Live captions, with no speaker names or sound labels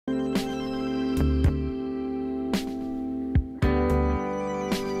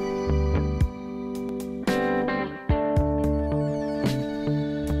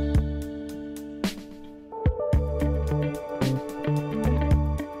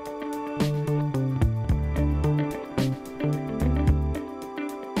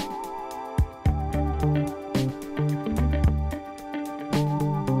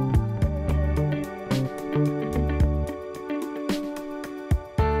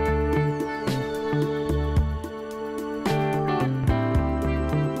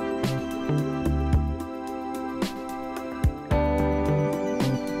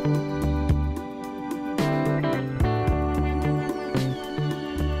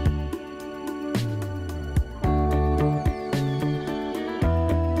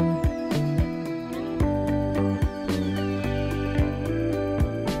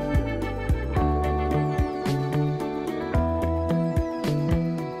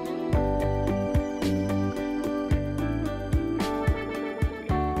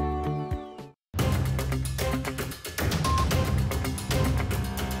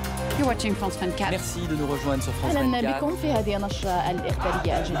watching France 24. Merci de nous rejoindre sur France 24. أهلا بكم في هذه النشرة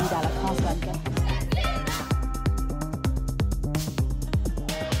الإخبارية الجديدة على فرانس 24.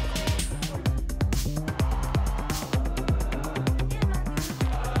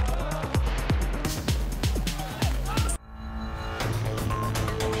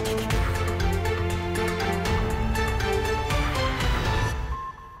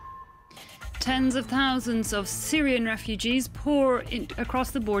 Tens of thousands of Syrian refugees pour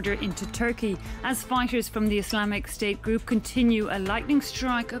across the border into Turkey as fighters from the Islamic State group continue a lightning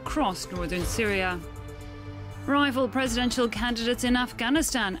strike across northern Syria. Rival presidential candidates in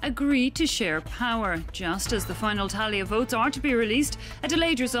Afghanistan agree to share power, just as the final tally of votes are to be released, a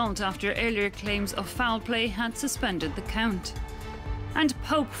delayed result after earlier claims of foul play had suspended the count. And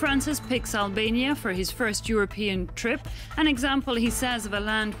Pope Francis picks Albania for his first European trip, an example, he says, of a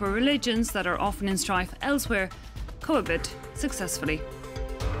land where religions that are often in strife elsewhere cohabit successfully.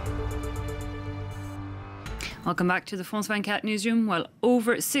 Welcome back to the France 24 newsroom. Well,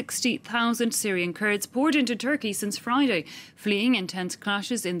 over 60,000 Syrian Kurds poured into Turkey since Friday, fleeing intense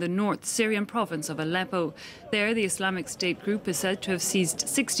clashes in the North Syrian province of Aleppo. There, the Islamic State group is said to have seized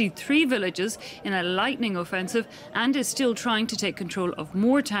 63 villages in a lightning offensive and is still trying to take control of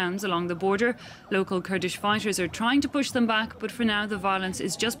more towns along the border. Local Kurdish fighters are trying to push them back, but for now the violence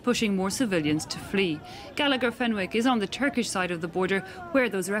is just pushing more civilians to flee. Gallagher Fenwick is on the Turkish side of the border, where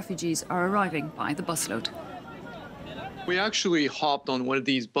those refugees are arriving by the busload. We actually hopped on one of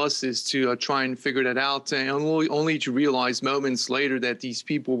these buses to try and figure that out, and only to realize moments later that these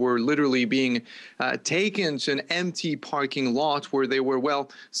people were literally being taken to an empty parking lot where they were,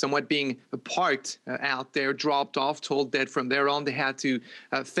 well, somewhat being parked out there, dropped off, told that from there on they had to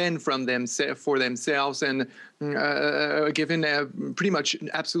fend for themselves, and given pretty much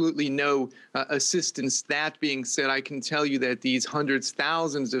absolutely no assistance. That being said, I can tell you that these hundreds,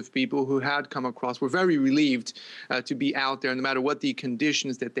 thousands of people who had come across were very relieved to be out there, no matter what the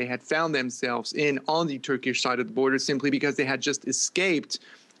conditions that they had found themselves in on the Turkish side of the border, simply because they had just escaped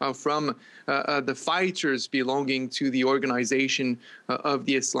from the fighters belonging to the organization of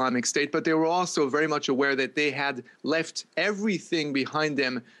the Islamic State. But they were also very much aware that they had left everything behind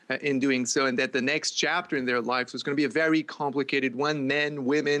them in doing so, and that the next chapter in their lives was going to be a very complicated one. Men,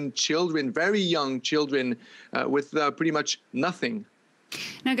 women, children, very young children with pretty much nothing.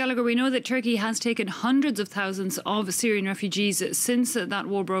 Now, Gallagher, we know that Turkey has taken hundreds of thousands of Syrian refugees since that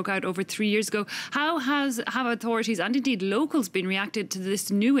war broke out over 3 years ago. How have authorities and indeed locals been reacted to this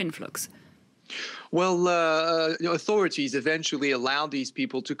new influx? Well, authorities eventually allowed these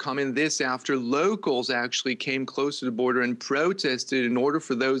people to come in this after locals actually came close to the border and protested in order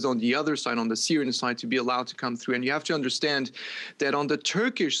for those on the other side, on the Syrian side, to be allowed to come through. And you have to understand that on the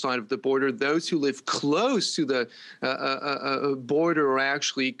Turkish side of the border, those who live close to the border are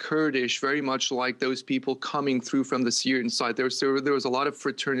actually Kurdish, very much like those people coming through from the Syrian side. There was a lot of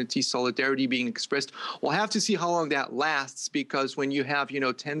fraternity, solidarity being expressed. We'll have to see how long that lasts, because when you have,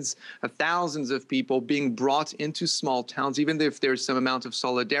 tens of thousands of people being brought into small towns, even if there's some amount of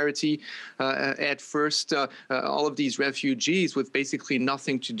solidarity, at first, all of these refugees with basically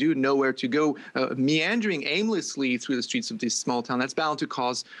nothing to do, nowhere to go, meandering aimlessly through the streets of this small town, that's bound to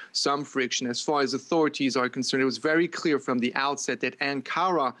cause some friction. As far as authorities are concerned, it was very clear from the outset that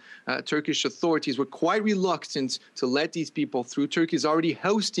Ankara, Turkish authorities, were quite reluctant to let these people through. Turkey is already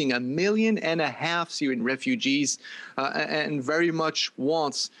hosting 1.5 million Syrian refugees and very much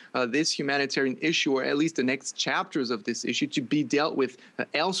wants this humanitarian issue, or at least the next chapters of this issue, to be dealt with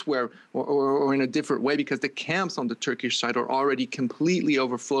elsewhere or in a different way, because the camps on the Turkish side are already completely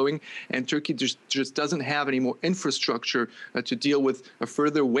overflowing, and Turkey just doesn't have any more infrastructure to deal with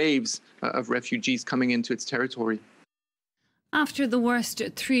further waves of refugees coming into its territory. After the worst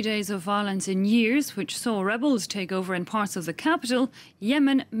 3 days of violence in years, which saw rebels take over in parts of the capital,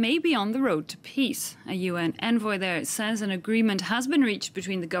 Yemen may be on the road to peace. A UN envoy there says an agreement has been reached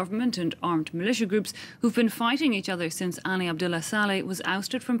between the government and armed militia groups who've been fighting each other since Ali Abdullah Saleh was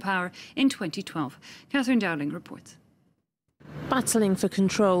ousted from power in 2012. Catherine Dowling reports. Battling for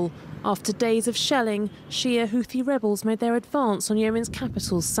control. After days of shelling, Shia Houthi rebels made their advance on Yemen's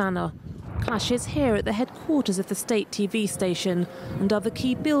capital, Sana'a. Clashes here at the headquarters of the state TV station and other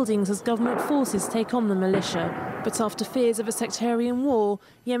key buildings as government forces take on the militia. But after fears of a sectarian war,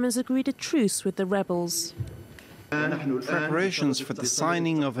 Yemen's agreed a truce with the rebels. Preparations for the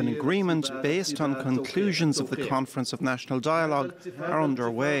signing of an agreement based on conclusions of the Conference of National Dialogue are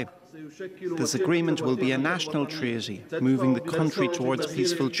underway. This agreement will be a national treaty, moving the country towards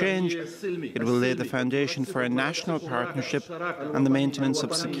peaceful change. It will lay the foundation for a national partnership and the maintenance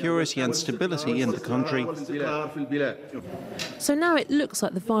of security and stability in the country. So now it looks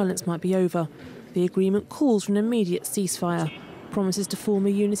like the violence might be over. The agreement calls for an immediate ceasefire, promises to form a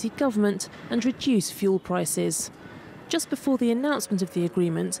unity government and reduce fuel prices. Just before the announcement of the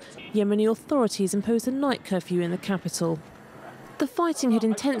agreement, Yemeni authorities imposed a night curfew in the capital. The fighting had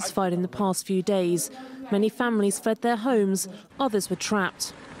intensified in the past few days. Many families fled their homes, others were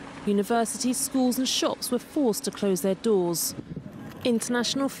trapped. Universities, schools and shops were forced to close their doors.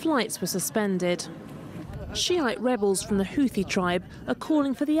 International flights were suspended. Shiite rebels from the Houthi tribe are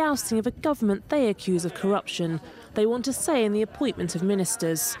calling for the ousting of a government they accuse of corruption. They want a say in the appointment of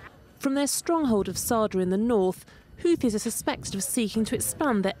ministers. From their stronghold of Sada in the north, Houthis are suspected of seeking to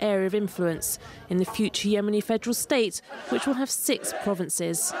expand their area of influence in the future Yemeni federal state, which will have 6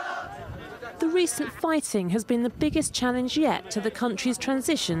 provinces. The recent fighting has been the biggest challenge yet to the country's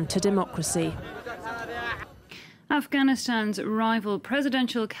transition to democracy. Afghanistan's rival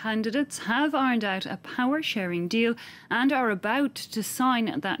presidential candidates have ironed out a power-sharing deal and are about to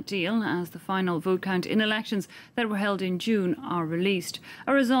sign that deal as the final vote count in elections that were held in June are released.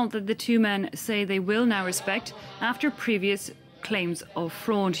 A result that the two men say they will now respect after previous claims of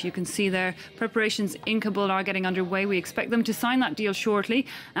fraud. You can see there preparations in Kabul are getting underway. We expect them to sign that deal shortly.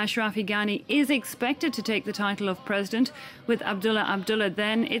 Ashraf Ghani is expected to take the title of president, with Abdullah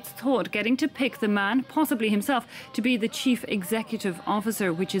then, it's thought, getting to pick the man, possibly himself, to be the chief executive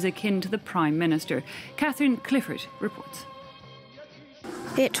officer, which is akin to the prime minister. Catherine Clifford reports.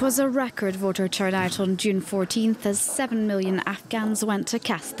 It was a record voter turnout on June 14th as 7 million Afghans went to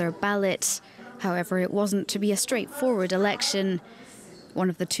cast their ballot. However, it wasn't to be a straightforward election.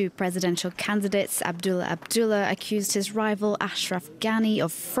 One of the two presidential candidates, Abdullah, accused his rival Ashraf Ghani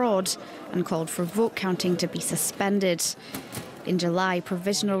of fraud and called for vote counting to be suspended. In July,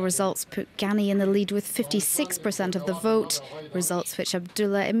 provisional results put Ghani in the lead with 56% of the vote, results which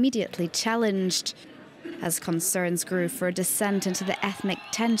Abdullah immediately challenged. As concerns grew for a descent into the ethnic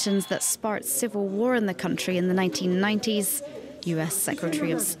tensions that sparked civil war in the country in the 1990s, US Secretary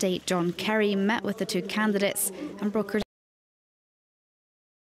of State John Kerry met with the two candidates and brokered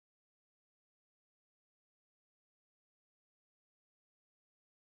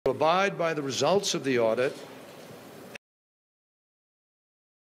to abide by the results of the audit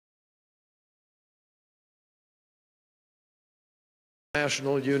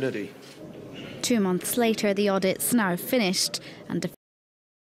national unity. 2 months later, the audit's now finished and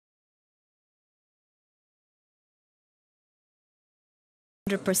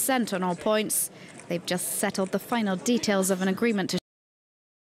 100% on all points. They've just settled the final details of an agreement to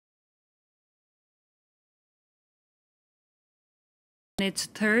its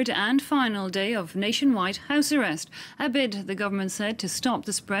third and final day of nationwide house arrest, a bid, the government said, to stop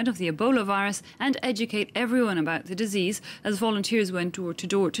the spread of the Ebola virus and educate everyone about the disease as volunteers went door to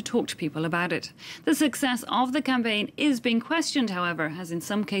door to talk to people about it. The success of the campaign is being questioned, however, as in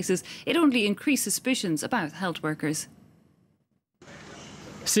some cases it only increased suspicions about health workers.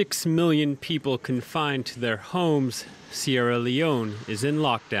 6 million people confined to their homes. Sierra Leone is in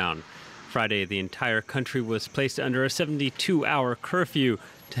lockdown. Friday, the entire country was placed under a 72-hour curfew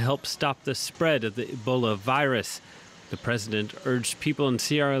to help stop the spread of the Ebola virus. The president urged people in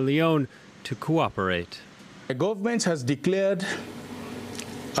Sierra Leone to cooperate. The government has declared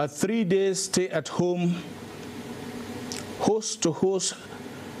a 3-day stay-at-home, host-to-host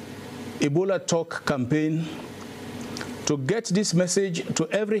Ebola talk campaign to get this message to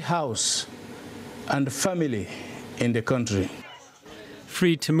every house and family in the country.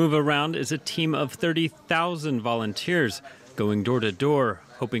 Free to Move Around is a team of 30,000 volunteers going door to door,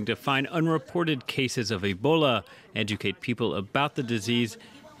 hoping to find unreported cases of Ebola, educate people about the disease,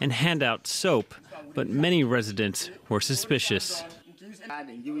 and hand out soap. But many residents were suspicious.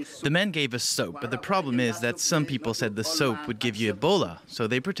 The men gave us soap, but the problem is that some people said the soap would give you Ebola, so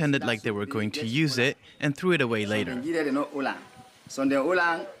they pretended like they were going to use it and threw it away later.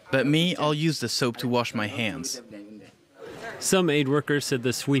 But me, I'll use the soap to wash my hands. Some aid workers said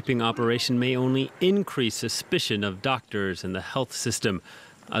the sweeping operation may only increase suspicion of doctors and the health system.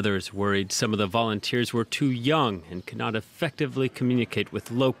 Others worried some of the volunteers were too young and could not effectively communicate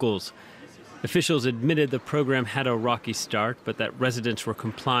with locals. Officials admitted the program had a rocky start, but that residents were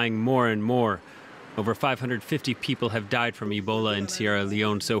complying more and more. Over 550 people have died from Ebola in Sierra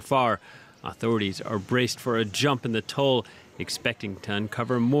Leone so far. Authorities are braced for a jump in the toll, expecting to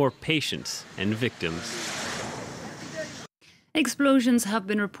uncover more patients and victims. Explosions have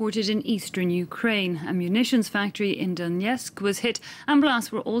been reported in eastern Ukraine. A munitions factory in Donetsk was hit, and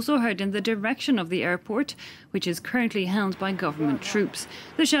blasts were also heard in the direction of the airport, which is currently held by government troops.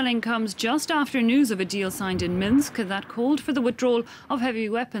 The shelling comes just after news of a deal signed in Minsk that called for the withdrawal of heavy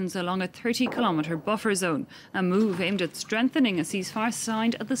weapons along a 30-kilometre buffer zone, a move aimed at strengthening a ceasefire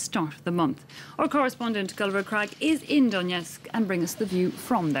signed at the start of the month. Our correspondent Gulliver Cragg is in Donetsk and brings us the view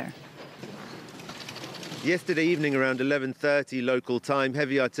from there. Yesterday evening around 11:30 local time,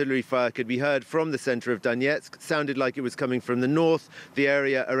 heavy artillery fire could be heard from the centre of Donetsk. It sounded like it was coming from the north. The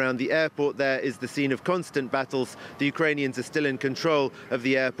area around the airport there is the scene of constant battles. The Ukrainians are still in control of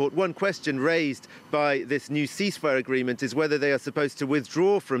the airport. One question raised by this new ceasefire agreement is whether they are supposed to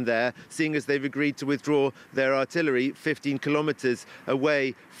withdraw from there, seeing as they've agreed to withdraw their artillery 15 kilometres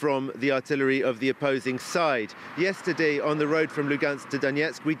away from the artillery of the opposing side. Yesterday on the road from Lugansk to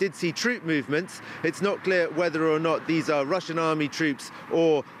Donetsk, we did see troop movements. It's not clear whether or not these are Russian army troops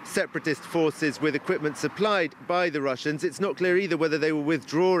or separatist forces with equipment supplied by the Russians. It's not clear either whether they were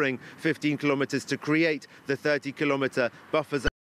withdrawing 15 kilometres to create the 30-kilometre buffer zone.